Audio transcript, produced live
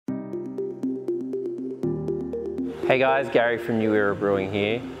Hey guys, Gary from Newera Brewing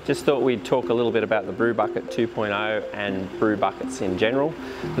here. Just thought we'd talk a little bit about the Brew Bucket 2.0 and brew buckets in general.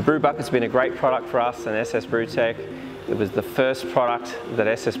 The Brew Bucket's been a great product for us and Ss Brewtech. It was the first product that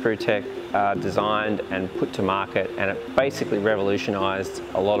Ss Brewtech designed and put to market, and it basically revolutionised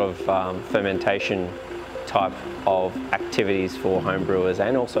a lot of fermentation type of activities for home brewers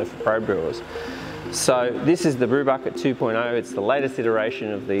and also for pro brewers. So this is the Brew Bucket 2.0. It's the latest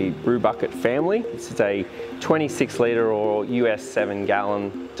iteration of the Brew Bucket family. This is a 26 litre or US 7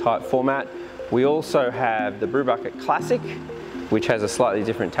 gallon type format. We also have the Brew Bucket Classic, which has a slightly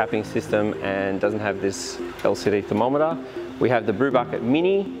different tapping system and doesn't have this LCD thermometer. We have the Brew Bucket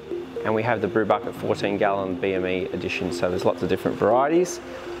Mini, and we have the Brew Bucket 14 gallon BME edition. So there's lots of different varieties.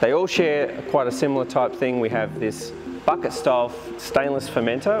 They all share quite a similar type thing. We have this bucket style stainless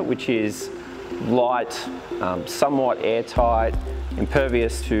fermenter, which is light, somewhat airtight,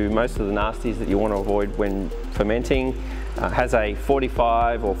 impervious to most of the nasties that you want to avoid when fermenting. Has a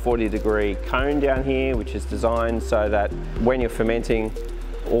 45 or 40 degree cone down here, which is designed so that when you're fermenting,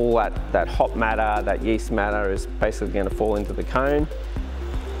 all that hop matter, that yeast matter is basically going to fall into the cone.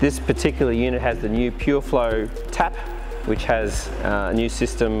 This particular unit has the new Pure Flow tap, which has a new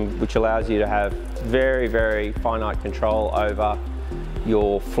system which allows you to have very, very finite control over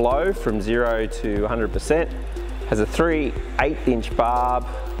your flow from 0 to 100%. Has a 3 8-inch barb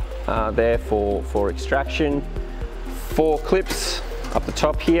there for extraction. 4 clips up the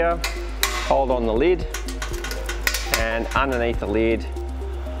top here, hold on the lid, and underneath the lid,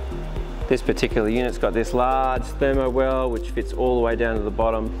 this particular unit's got this large thermo well which fits all the way down to the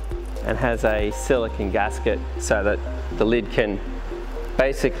bottom and has a silicone gasket so that the lid can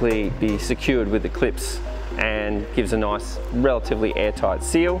basically be secured with the clips and gives a nice, relatively airtight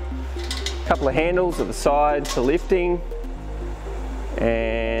seal. A couple of handles at the side for lifting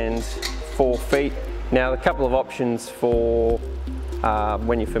and 4 feet. Now, a couple of options for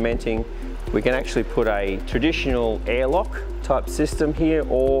when you're fermenting. We can actually put a traditional airlock type system here,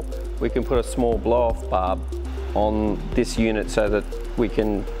 or we can put a small blow-off barb on this unit so that we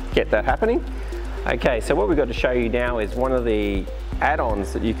can get that happening. Okay, so what we've got to show you now is one of the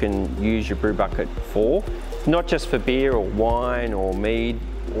add-ons that you can use your brew bucket for, not just for beer or wine or mead,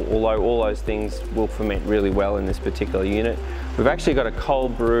 although all those things will ferment really well in this particular unit. We've actually got a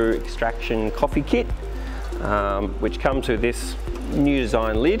cold brew extraction coffee kit, which comes with this new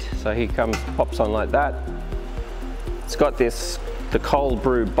design lid. So here comes, pops on like that. It's got the cold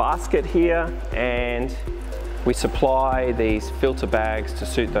brew basket here, and we supply these filter bags to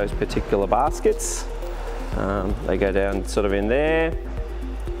suit those particular baskets. They go down sort of in there,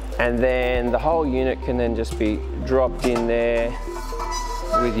 and then the whole unit can then just be dropped in there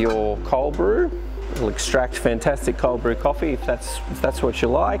with your cold brew. It'll extract fantastic cold brew coffee if that's what you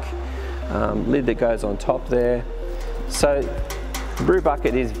like. Lid that goes on top there. So the Brew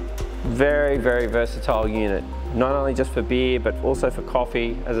Bucket is very, very versatile unit, not only just for beer but also for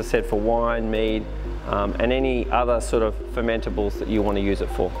coffee, as I said, for wine, mead, and any other sort of fermentables that you want to use it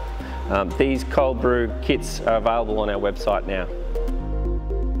for. These cold brew kits are available on our website now.